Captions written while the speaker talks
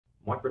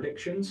My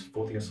predictions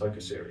for the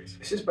Ahsoka series.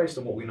 This is based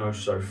on what we know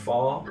so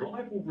far,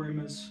 reliable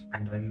rumours,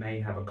 and I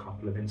may have a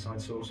couple of inside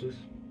sources.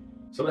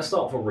 So let's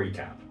start with a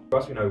recap.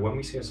 As we know, when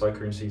we see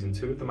Ahsoka in Season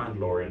 2 of The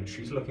Mandalorian,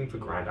 she's looking for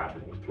Grand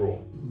Admiral Thrawn.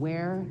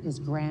 Where is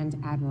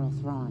Grand Admiral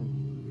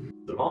Thrawn?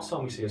 The last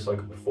time we see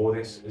Ahsoka before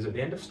this is at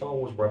the end of Star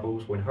Wars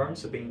Rebels when her and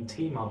Sabine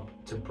team up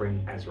to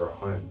bring Ezra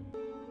home.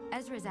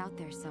 Ezra's out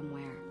there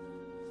somewhere,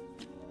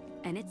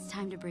 and it's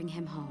time to bring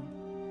him home.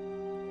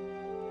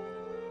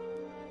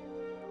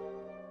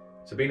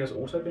 Sabine has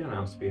also been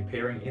announced to be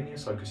appearing in the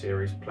Ahsoka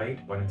series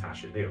played by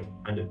Natasha Leal.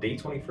 And at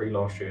D23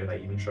 last year, they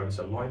even showed us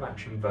a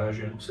live-action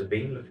version of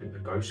Sabine looking at the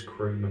Ghost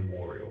Crew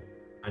Memorial.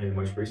 And in the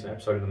most recent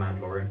episode of The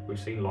Mandalorian, we've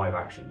seen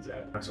live-action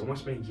Zeb. It's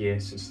almost been a year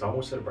since Star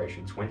Wars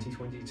Celebration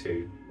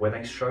 2022, where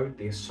they showed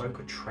the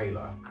Ahsoka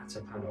trailer at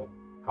a panel.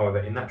 However,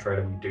 in that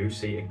trailer, we do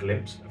see a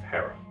glimpse of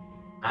Hera.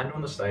 And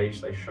on the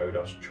stage, they showed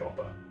us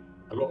Chopper.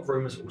 A lot of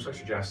rumours also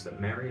suggest that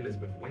Mary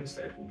Elizabeth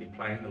Winstead will be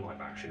playing the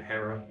live-action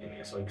Hera in the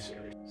Ahsoka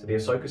series. So the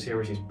Ahsoka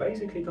series is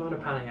basically kind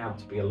of panning out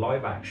to be a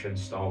live-action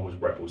Star Wars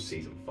Rebels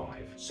Season 5,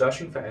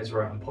 searching for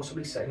Ezra and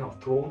possibly setting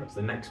up Thrawn as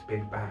the next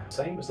big bad.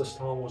 Same as the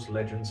Star Wars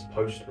Legends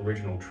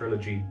post-original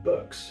trilogy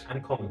books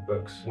and comic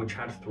books, which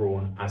had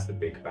Thrawn as the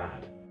big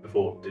bad,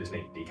 before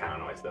Disney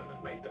decanonized them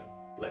and made them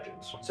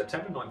legends. On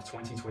September 9th,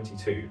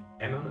 2022,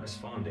 Eman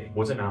Esfandi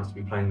was announced to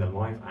be playing the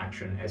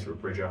live-action Ezra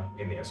Bridger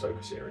in the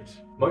Ahsoka series.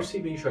 Most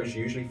TV shows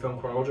usually film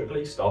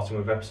chronologically, starting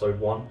with episode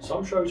 1.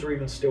 Some shows are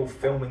even still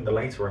filming the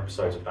later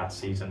episodes of that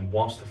season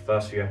whilst the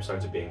first few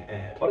episodes are being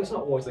aired. But it's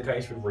not always the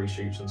case with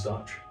reshoots and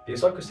such. The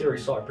Ahsoka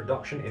series started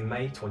production in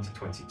May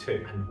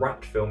 2022 and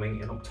wrapped filming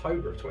in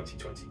October of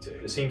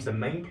 2022. It seems the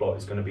main plot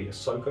is going to be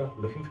Ahsoka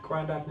looking for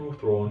Grand Admiral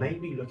Thrawn,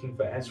 maybe looking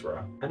for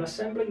Ezra, and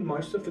assembling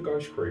most of the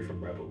Ghost Crew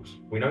from Rebels.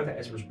 We know that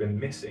Ezra's been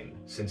missing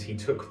since he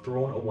took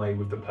Thrawn away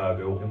with the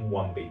Purrgil in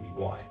 1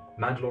 BBY.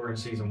 Mandalorian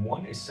Season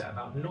 1 is set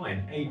about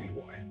 9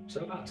 ABY,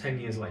 so about 10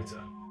 years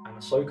later, and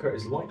Ahsoka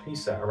is likely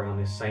set around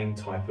this same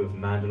type of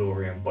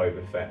Mandalorian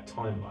Boba Fett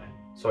timeline.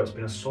 So it's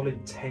been a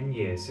solid 10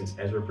 years since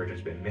Ezra Bridgers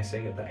has been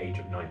missing at the age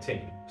of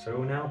 19, so he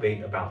will now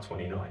be about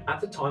 29.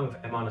 At the time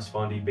of Eman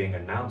Esfandi being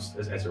announced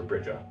as Ezra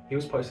Bridger, he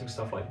was posting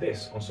stuff like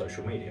this on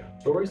social media.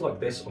 Stories like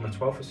this on the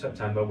 12th of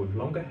September with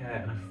longer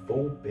hair and a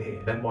full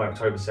beard. Then by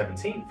October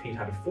 17th, he'd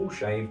had a full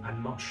shave and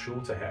much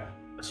shorter hair.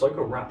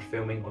 Ahsoka wrapped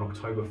filming on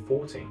October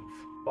 14th,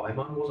 but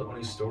Eman wasn't on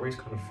his stories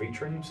kind of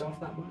featuring himself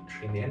that much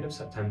in the end of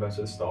September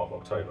to the start of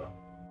October.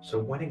 So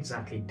when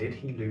exactly did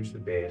he lose the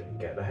beard and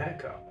get the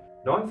haircut?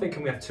 Now I'm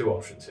thinking we have two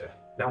options here.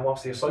 Now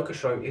whilst the Ahsoka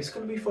show is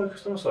going to be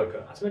focused on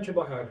Ahsoka, as mentioned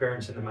by her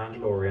appearance in The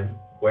Mandalorian,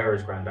 where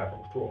is Grand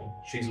Admiral Thrawn?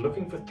 She's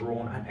looking for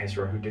Thrawn and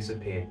Ezra who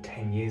disappeared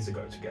 10 years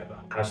ago together.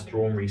 Has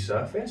Thrawn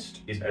resurfaced?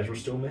 Is Ezra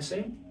still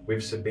missing?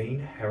 With Sabine,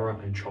 Hera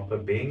and Chopper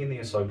being in the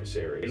Ahsoka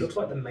series, it looks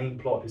like the main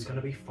plot is going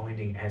to be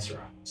finding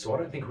Ezra. So I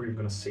don't think we're even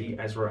going to see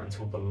Ezra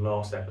until the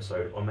last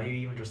episode, or maybe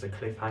even just a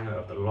cliffhanger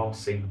of the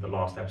last scene of the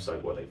last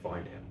episode where they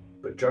find him.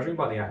 But judging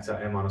by the actor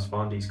Eman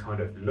Esfandi's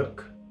kind of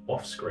look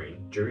off screen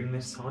during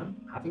this time,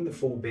 having the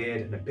full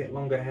beard and a bit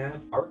longer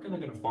hair, I reckon they're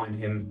going to find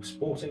him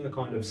sporting a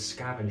kind of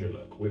scavenger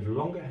look with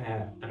longer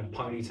hair and a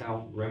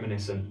ponytail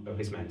reminiscent of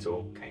his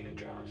mentor Kanan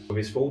Jarrus. With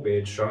his full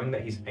beard showing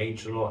that he's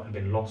aged a lot and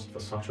been lost for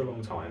such a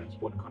long time,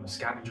 sporting a kind of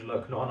scavenger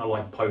look, not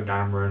unlike Poe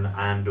Dameron,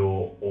 Andor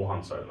or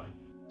Han Solo.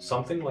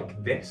 Something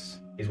like this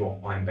is what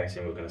I'm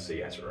betting we're going to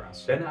see Ezra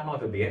as. Then that'll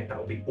either be it,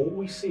 that'll be all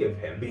we see of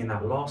him, be in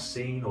that last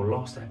scene or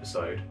last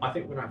episode. I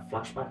think we're going to have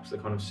flashbacks, the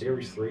kind of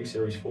Series 3,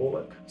 Series 4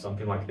 look,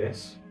 something like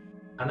this.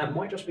 And that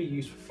might just be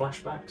used for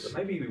flashbacks, but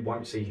maybe we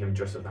won't see him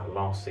just at that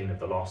last scene of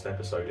the last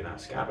episode in that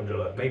scavenger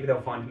look. Maybe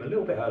they'll find him a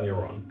little bit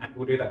earlier on, and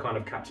we'll do that kind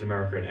of Captain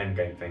America in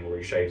Endgame thing where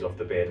he shaves off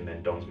the beard and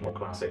then dons a more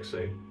classic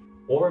suit.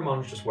 Or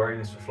Eman's just wearing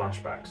this for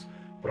flashbacks.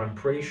 But I'm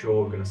pretty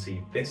sure we're going to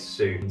see this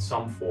suit in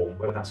some form,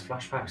 whether that's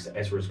flashbacks to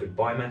Ezra's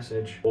goodbye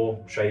message,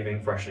 or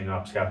shaving, freshening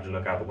up, scavenger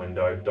look out the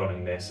window,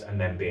 donning this, and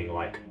then being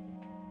like,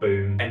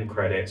 boom, end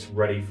credits,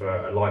 ready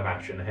for a live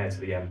action, Heir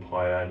to the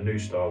Empire, new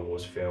Star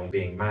Wars film,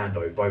 being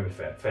Mando, Boba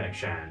Fett, Fennec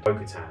Shand,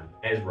 Bo-Katan,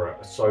 Ezra,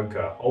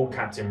 Ahsoka, old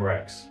Captain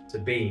Rex,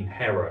 Sabine,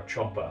 Hera,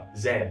 Chopper,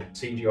 Zeb,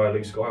 CGI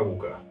Luke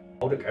Skywalker,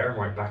 old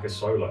Ehrenreich back as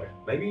Solo,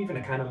 maybe even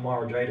a canon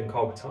Mara Jade and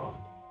Kyle-Katarn.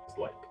 It's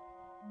like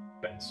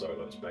Ben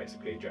Solo's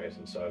basically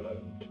Jason Solo,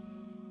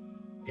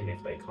 and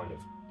if they kind of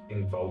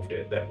involved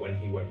it that when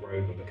he went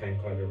rogue and became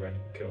Kylo Ren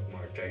and killed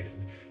Mara Jade,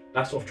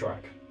 that's off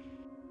track.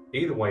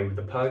 Either way, with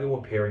the Purrgil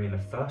appearing in the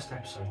first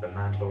episode of The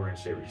Mandalorian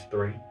Series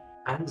 3,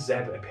 and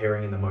Zeb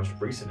appearing in the most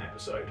recent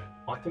episode,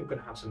 I think we're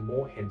going to have some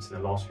more hints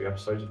in the last few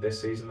episodes of this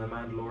season of The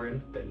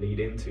Mandalorian that lead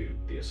into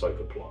the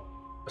Ahsoka plot.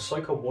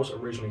 Ahsoka was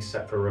originally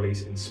set for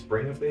release in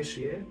spring of this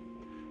year,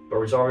 but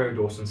Rosario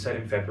Dawson said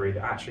in February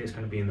that actually it's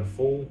going to be in the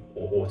fall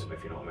or autumn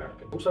if you're not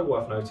American. Also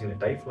worth noting that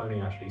Dave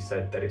Filoni actually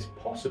said that it's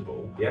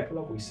possible the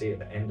epilogue we see at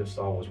the end of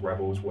Star Wars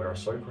Rebels where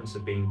Ahsoka and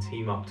Sabine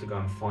team up to go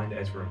and find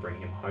Ezra and bring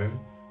him home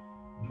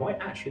might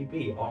actually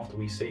be after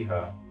we see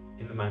her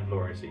in The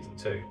Mandalorian Season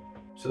 2.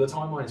 So the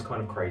timeline is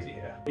kind of crazy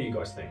here. What do you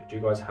guys think? Do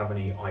you guys have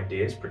any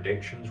ideas,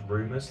 predictions,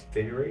 rumours,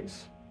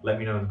 theories? Let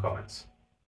me know in the comments.